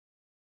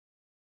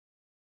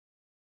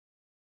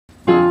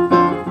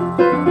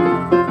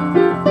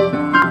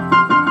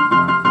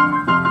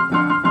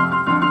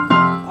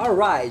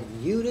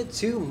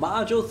to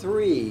Module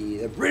 3,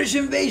 the British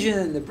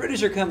invasion. The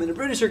British are coming. The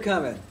British are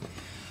coming.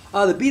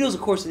 The Beatles,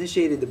 of course,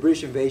 initiated the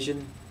British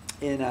invasion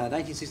in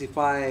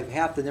 1965.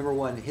 Half the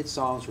 #1 hit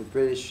songs were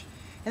British.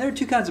 And there are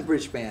two kinds of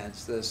British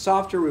bands: the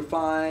softer,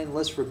 refined,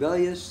 less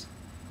rebellious,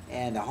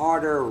 and the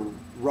harder,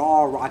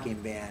 raw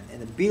rocking band.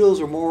 And the Beatles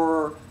are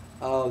more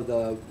of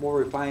the more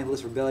refined,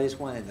 less rebellious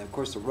one, and of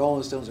course the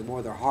Rolling Stones are more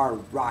of their hard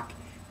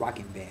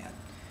rocking band.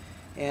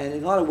 And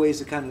in a lot of ways,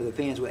 the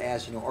fans would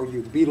ask, are you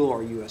a Beatle or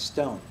are you a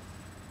Stone?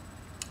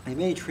 And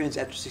many trends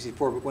after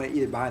 '64 went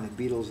either behind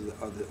the Beatles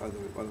or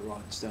the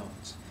Rolling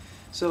Stones.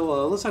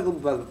 So let's talk a little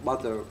bit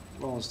about the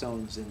Rolling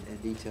Stones in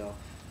detail.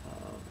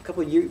 A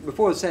couple of years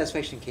before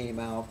Satisfaction came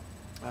out,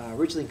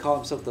 originally called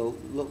himself the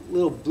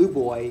Little Blue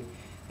Boy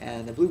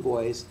and the Blue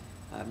Boys,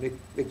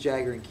 Mick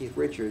Jagger and Keith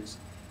Richards.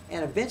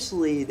 And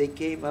eventually they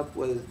came up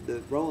with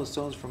the Rolling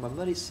Stones from a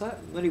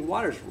Muddy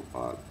Waters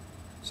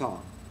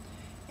song.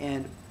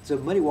 And so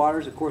Muddy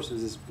Waters, of course,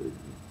 was this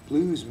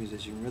blues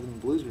musician, rhythm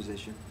and blues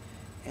musician.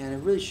 And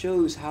it really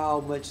shows how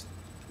much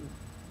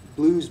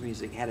blues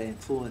music had an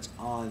influence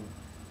on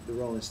the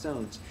Rolling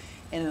Stones.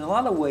 And in a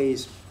lot of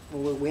ways,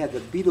 when we had the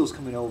Beatles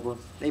coming over,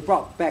 they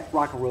brought back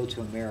rock and roll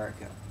to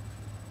America.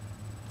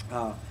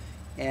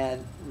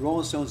 And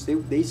Rolling Stones,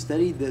 they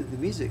studied the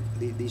music,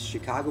 these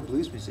Chicago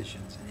blues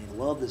musicians, and they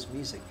loved this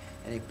music.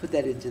 And they put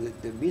that into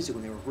the music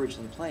when they were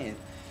originally playing.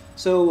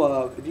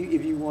 So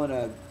if you want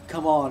to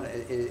Come On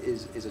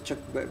is a Chuck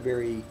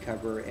Berry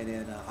cover, and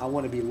then I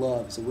Want to Be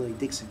Loved is a Willie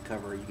Dixon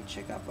cover you can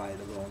check out by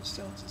the Rolling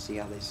Stones and see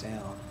how they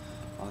sound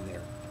on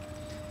there.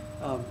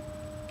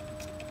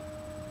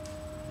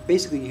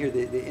 Basically, you hear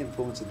the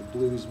influence of the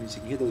blues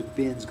music. You hear those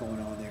bends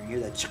going on there. You hear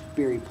that Chuck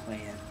Berry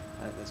playing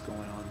that's going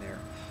on there.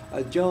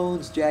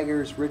 Jones,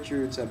 Jaggers,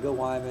 Richards, Bill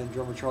Wyman,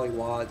 drummer Charlie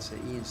Watts,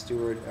 Ian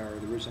Stewart are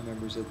the original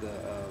members of the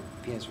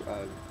pianist.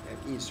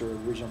 Ian Stewart,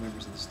 original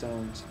members of the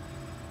Stones.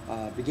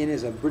 Began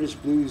as a British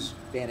blues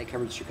band that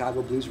covered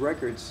Chicago blues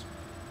records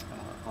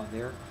on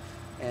there.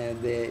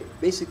 And they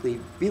basically,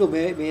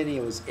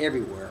 Beatlemania was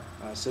everywhere.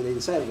 So they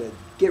decided to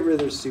get rid of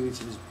their suits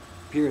and just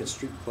appear in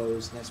street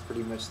clothes, and that's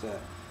pretty much the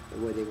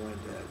way they wanted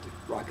to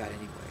rock out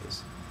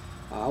anyways.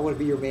 I Want to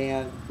Be Your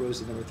Man rose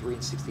to number 3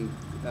 in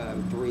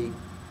 '63.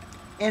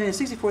 And in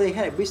 '64 they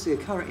had basically a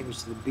counter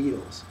image to the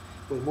Beatles,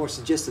 with more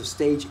suggestive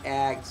stage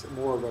acts,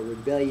 more of a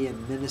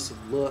rebellion, menacing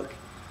look.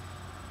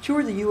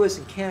 Toured the U.S.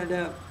 and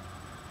Canada.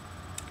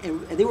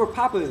 And they were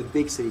popular in the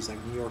big cities like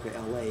New York or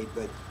L.A.,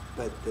 but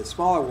the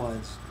smaller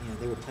ones,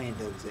 they were playing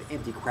to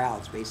empty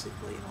crowds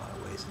basically in a lot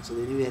of ways, and so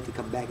they knew they had to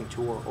come back and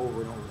tour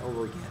over and over and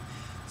over again.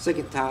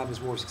 Second time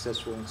is more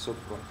successful and so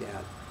forth like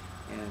that.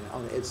 And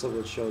on the Ed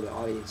Sullivan show, the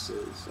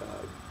audiences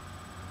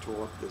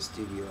tore up the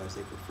studio as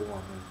they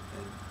perform,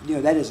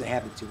 and that doesn't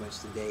happen too much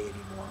today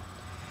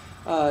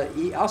anymore.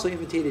 He also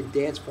imitated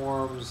dance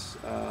forms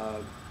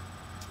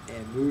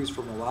and moves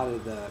from a lot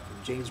of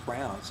from James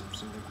Brown, some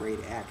of the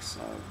great acts,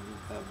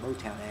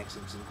 Motown acts,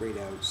 and some great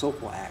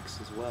soulful acts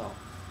as well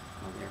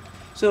on there.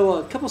 So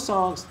a couple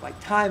songs like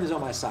 "Time Is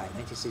on My Side,"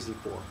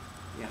 1964.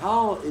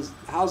 How is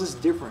this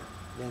different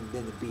than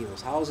the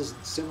Beatles? How is this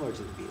similar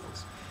to the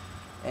Beatles?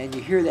 And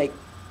you hear that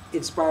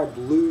inspired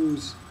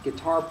blues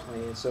guitar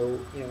playing. So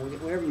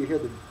whenever you hear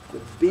the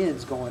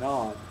bends going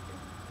on.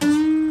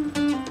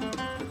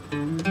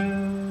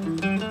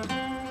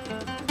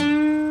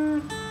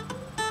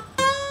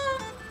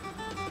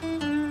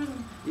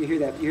 You hear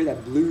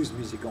that blues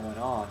music going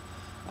on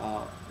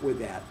with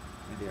that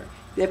in there.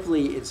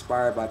 Definitely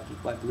inspired by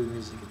blues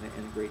music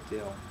in a great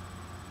deal.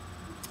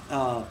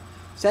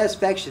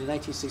 Satisfaction in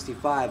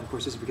 1965, of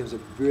course, this becomes a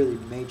really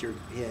major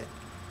hit.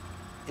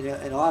 In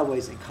a lot of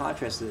ways, in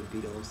contrast to the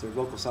Beatles, their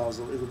vocal style is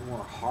a little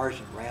more harsh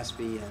and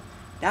raspy, and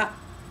not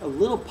a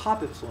little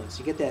pop influence.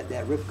 You get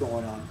that riff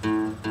going on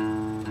and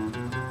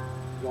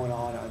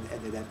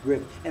that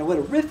riff. And what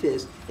a riff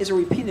is a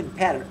repeating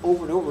pattern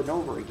over and over and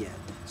over again.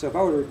 So if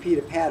I were to repeat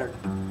a pattern,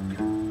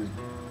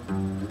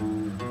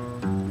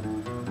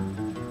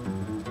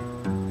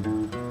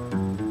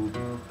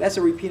 that's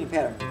a repeating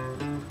pattern.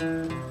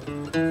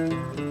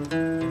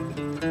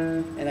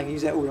 And I can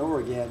use that over and over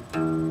again.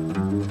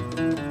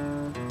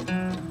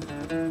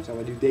 So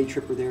I do Day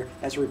Tripper there.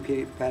 That's a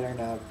repeated pattern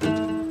of.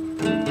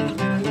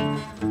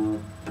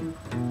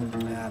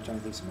 I'm trying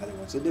to think of some other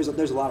ones. So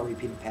there's a lot of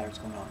repeating patterns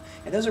going on.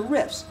 And those are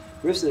riffs.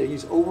 Riffs that are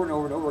used over and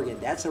over and over again.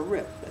 That's a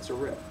riff.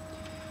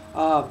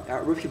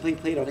 Riff can be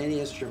played on any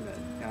instrument.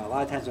 A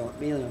lot of times,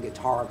 mainly on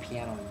guitar,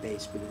 piano, and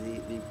bass, but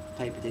they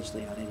play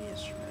potentially on any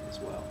instrument as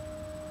well.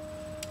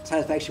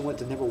 Satisfaction went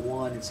to number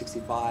 1 in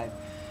 '65.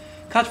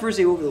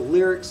 Controversy over the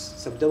lyrics,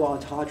 some double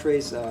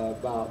entendres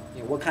about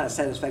what kind of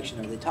satisfaction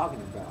are they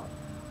talking about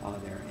on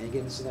there. And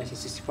again, this is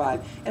 1965,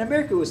 and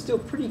America was still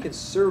pretty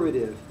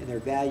conservative in their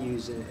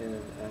values and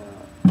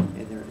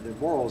their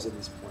morals at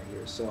this point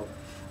here. So,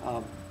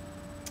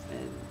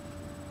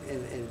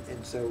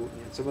 and so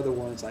some other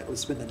ones like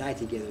 "Let's Spend the Night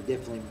Together"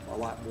 definitely a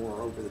lot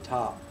more over the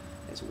top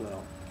as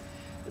well.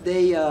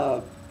 They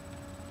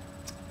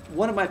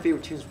one of my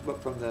favorite tunes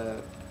from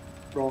the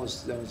Rolling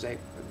Stones,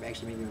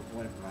 actually maybe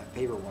one of my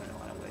favorite one in a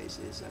lot of ways,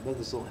 phrase is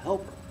mother's little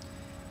helper.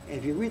 And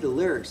if you read the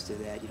lyrics to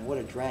that, you know what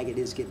a drag it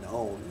is getting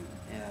old,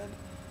 and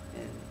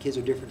kids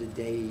are different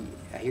today.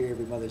 I hear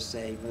every mother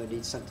say, mother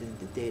needs something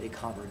today to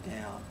calm her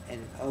down.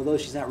 And although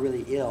she's not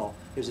really ill,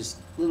 there's this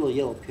little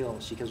yellow pill.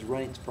 She comes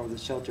running from the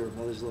shelter of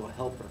mother's little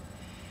helper.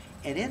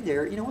 And in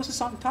there, you know, what's the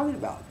song talking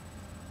about?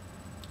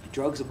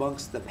 Drugs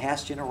amongst the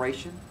past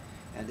generation,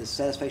 and the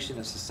satisfaction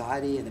of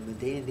society, and the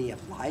mundanity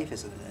of life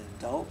as an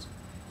adult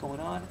going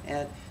on.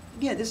 And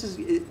again, this is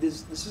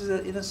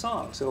in a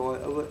song. So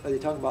are they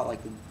talking about like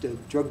the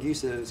drug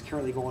use that is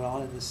currently going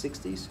on in the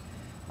 '60s?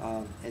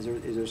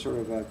 Is there sort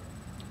of a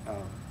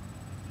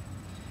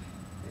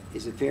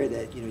is it fair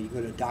that you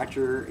go to a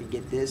doctor and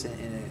get this and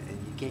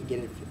you can't get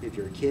it if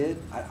you're a kid?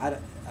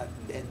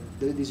 And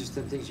these are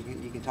some things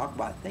you can talk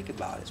about and think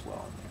about as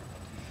well.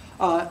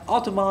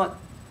 Altamont,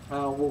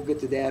 we'll get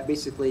to that.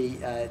 Basically,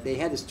 they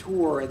had this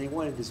tour and they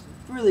wanted this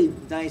really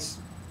nice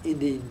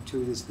ending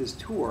to this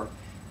tour,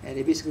 and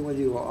they basically wanted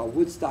to do a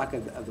Woodstock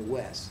of the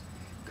West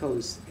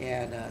Coast.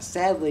 And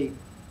sadly,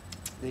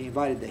 they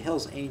invited the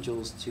Hells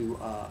Angels to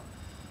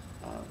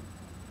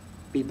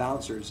be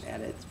bouncers at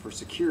it for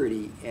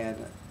security, and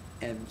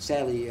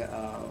sadly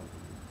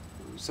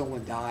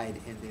someone died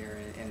in there,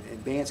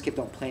 and bands kept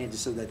on playing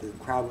just so that the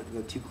crowd wouldn't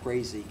go too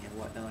crazy and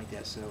whatnot like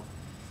that. So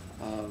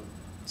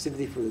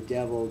Sympathy for the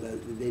Devil,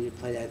 they didn't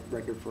play that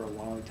record for a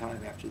long time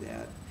after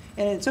that.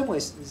 And in some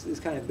ways this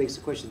kind of begs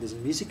the question, does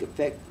music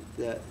affect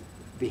the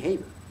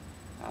behavior?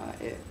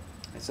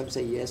 And some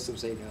say yes, some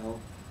say no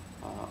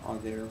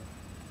on there.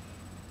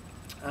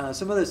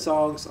 Some other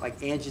songs,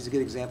 like Angie's a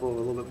good example of a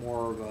little bit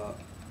more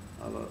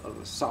of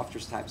a softer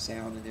type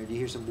sound in there. Do you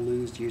hear some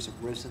blues? Do you hear some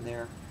riffs in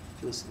there?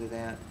 If you listen to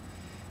that.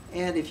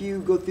 And if you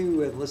go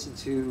through and listen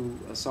to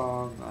a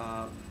song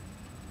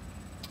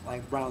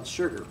like Brown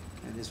Sugar,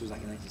 and this was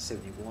like in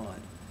 1971,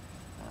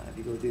 if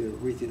you go through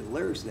read through the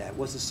lyrics of that,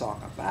 what's the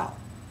song about?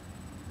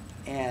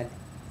 And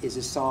is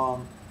this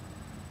song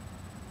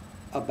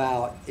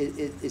about,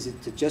 is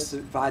it to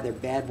justify their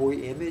bad boy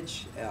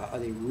image? Are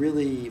they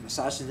really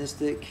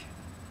misogynistic?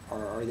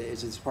 Or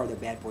is it part of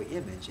their bad boy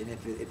image? And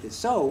if it's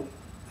so,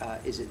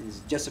 is it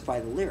justify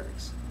the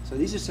lyrics? So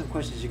these are some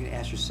questions you can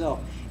ask yourself.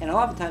 And a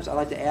lot of times I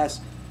like to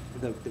ask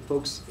the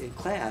folks in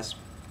class,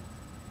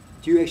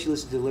 do you actually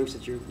listen to the lyrics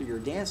that you're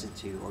dancing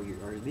to, or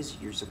the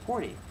music you're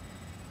supporting?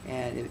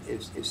 And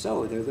if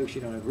so, there are lyrics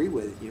you don't agree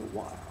with,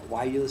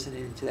 why are you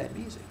listening to that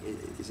music?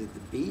 Is it the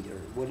beat, or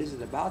what is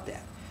it about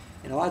that?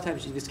 And a lot of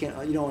times you just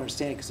you don't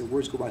understand because the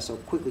words go by so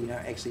quickly, you're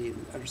not actually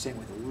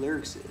understanding what the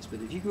lyrics is. But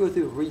if you go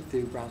through and read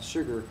through Brown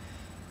Sugar,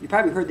 you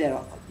probably heard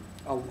that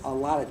a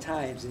lot of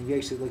times, and you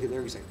actually look at the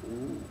lyrics like,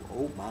 ooh,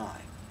 oh my.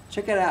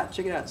 Check it out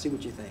and see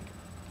what you think.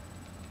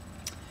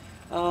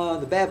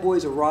 The Bad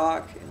Boys of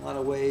Rock, in a lot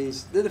of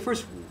ways, they're the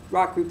first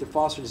rock group to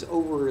foster this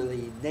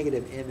overly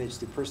negative image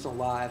through personal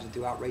lives and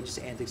through outrageous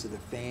antics of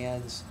their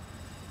fans.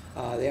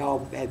 They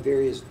all had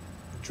various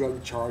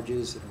drug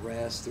charges and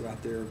arrests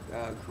throughout their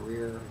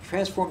career.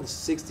 Transformed the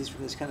 '60s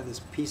from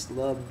this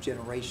peace-love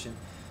generation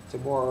to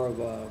more of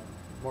a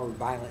more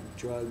violent,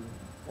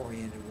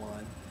 drug-oriented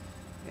one,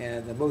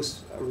 and the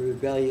most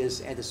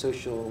rebellious,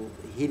 antisocial,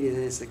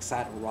 hedonistic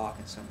side of rock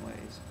in some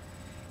ways.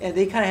 And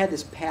they kind of had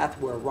this path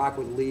where rock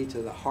would lead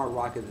to the hard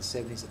rock of the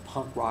 '70s, the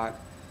punk rock,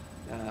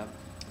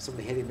 some of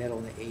the heavy metal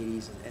in the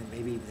 '80s, and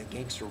maybe even the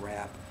gangster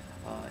rap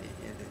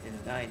in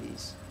the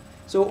 '90s.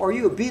 So are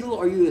you a Beatle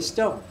or are you a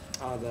Stone?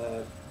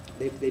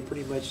 They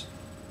pretty much,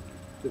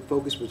 the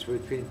focus was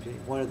between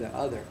one or the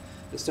other.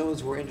 The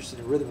Stones were interested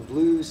in rhythm and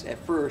blues at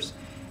first,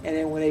 and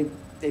then when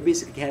they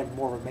basically had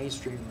more of a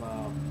mainstream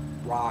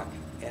rock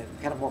and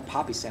kind of more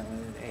poppy sound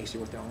than they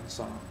actually wrote their own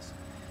songs.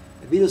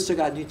 The Beatles took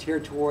out new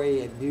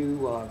territory and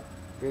new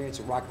variants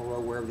of rock and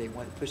roll wherever they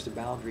went, pushed the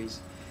boundaries.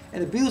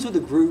 And the Beatles were the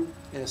group,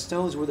 and the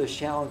Stones were the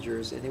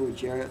challengers, and they were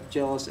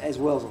jealous, as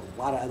well as a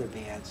lot of other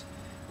bands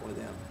with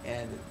them.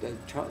 And the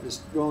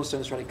Rolling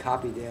Stones tried to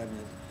copy them,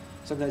 and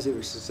sometimes they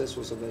were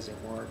successful, sometimes they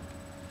weren't.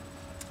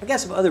 I got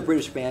some other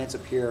British bands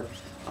up here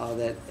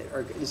that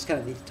are just kind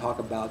of neat to talk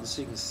about, just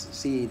so you can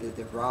see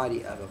the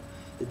variety of them.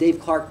 The Dave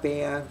Clark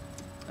Band,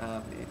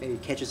 maybe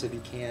Catch Us If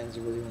You Can, is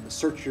really one. The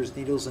Searchers,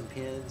 Needles and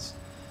Pins.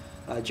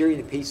 Gerry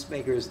and the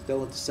Pacemakers,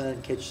 Don't Let the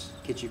Sun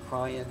Catch You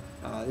Crying.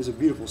 There's a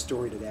beautiful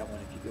story to that one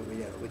if you go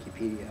read that on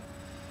Wikipedia.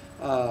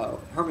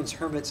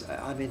 Hermits,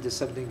 I'm Into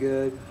Something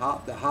Good.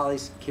 The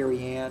Hollies,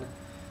 Carrie Ann.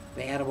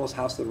 The Animals,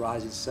 House of the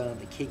Rising Sun.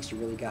 The Kinks, You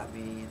Really Got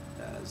Me.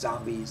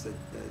 Zombies, the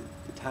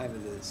Time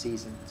of the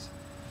Seasons,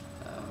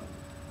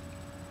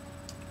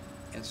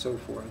 and so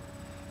forth.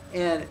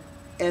 And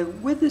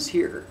with this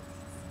here,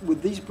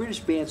 with these British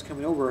bands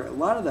coming over, a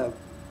lot of the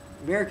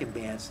American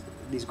bands,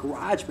 these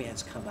garage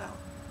bands come out.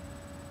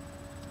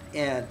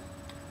 And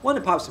one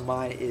that pops to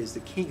mind is the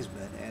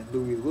Kingsmen and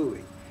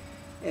Louie.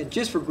 And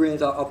just for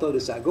grins, I'll throw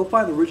this out. Go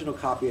find the original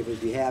copy of it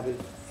if you haven't.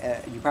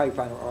 You probably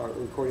find a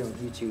recording on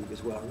YouTube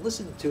as well. And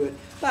listen to it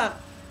about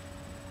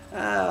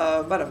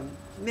a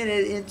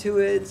minute into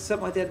it,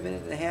 something like that, a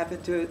minute and a half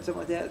into it,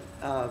 something like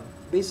that.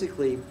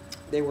 Basically,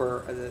 they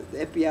were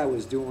the FBI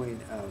was doing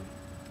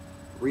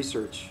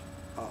research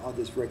on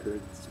this record,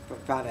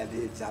 found out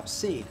it's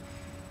obscene,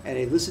 and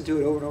they listened to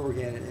it over and over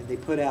again, and they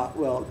put out,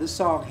 well, this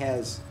song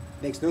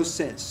makes no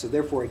sense, so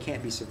therefore it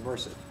can't be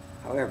submersive.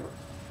 However,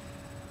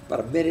 about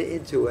a minute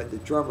into it, the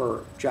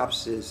drummer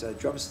drops his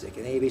drumstick,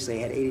 and they basically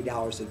had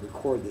 $80 to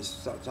record this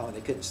song.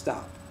 They couldn't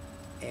stop,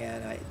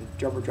 and the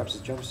drummer drops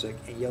his drumstick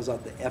and yells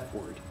out the F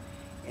word,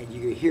 and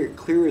you can hear it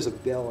clear as a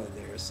bell in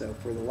there. So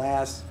for the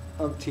last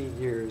umpteen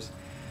years,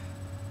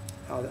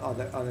 on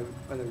the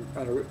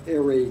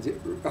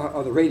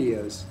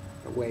radios,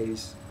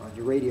 waves on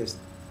your radios,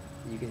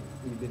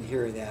 you've been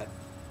hearing that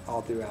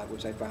all throughout,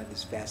 which I find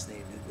is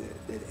fascinating.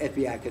 The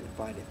FBI couldn't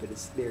find it, but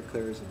it's there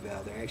clear as a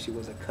bell. There actually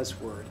was a cuss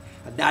word,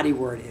 a naughty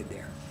word in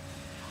there.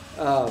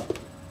 Well,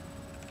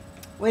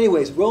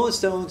 anyways, Rolling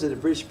Stones and the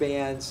British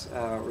bands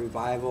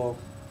revival.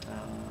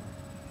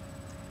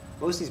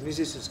 Most of these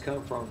musicians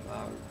come from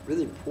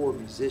really poor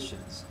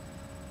musicians,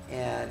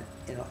 and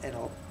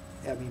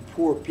I mean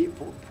poor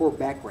people, poor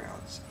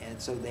backgrounds,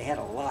 and so they had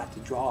a lot to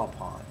draw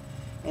upon.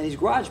 And these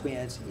garage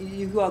bands,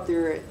 you go out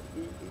there,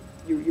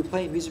 you're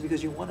playing music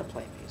because you want to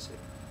play music.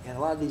 And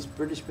a lot of these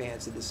British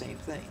bands did the same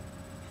thing.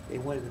 They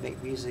wanted to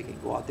make music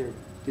and go out there and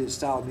do the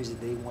style of music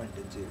they wanted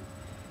to do.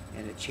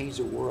 And it changed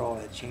the world,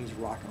 and it changed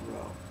rock and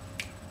roll.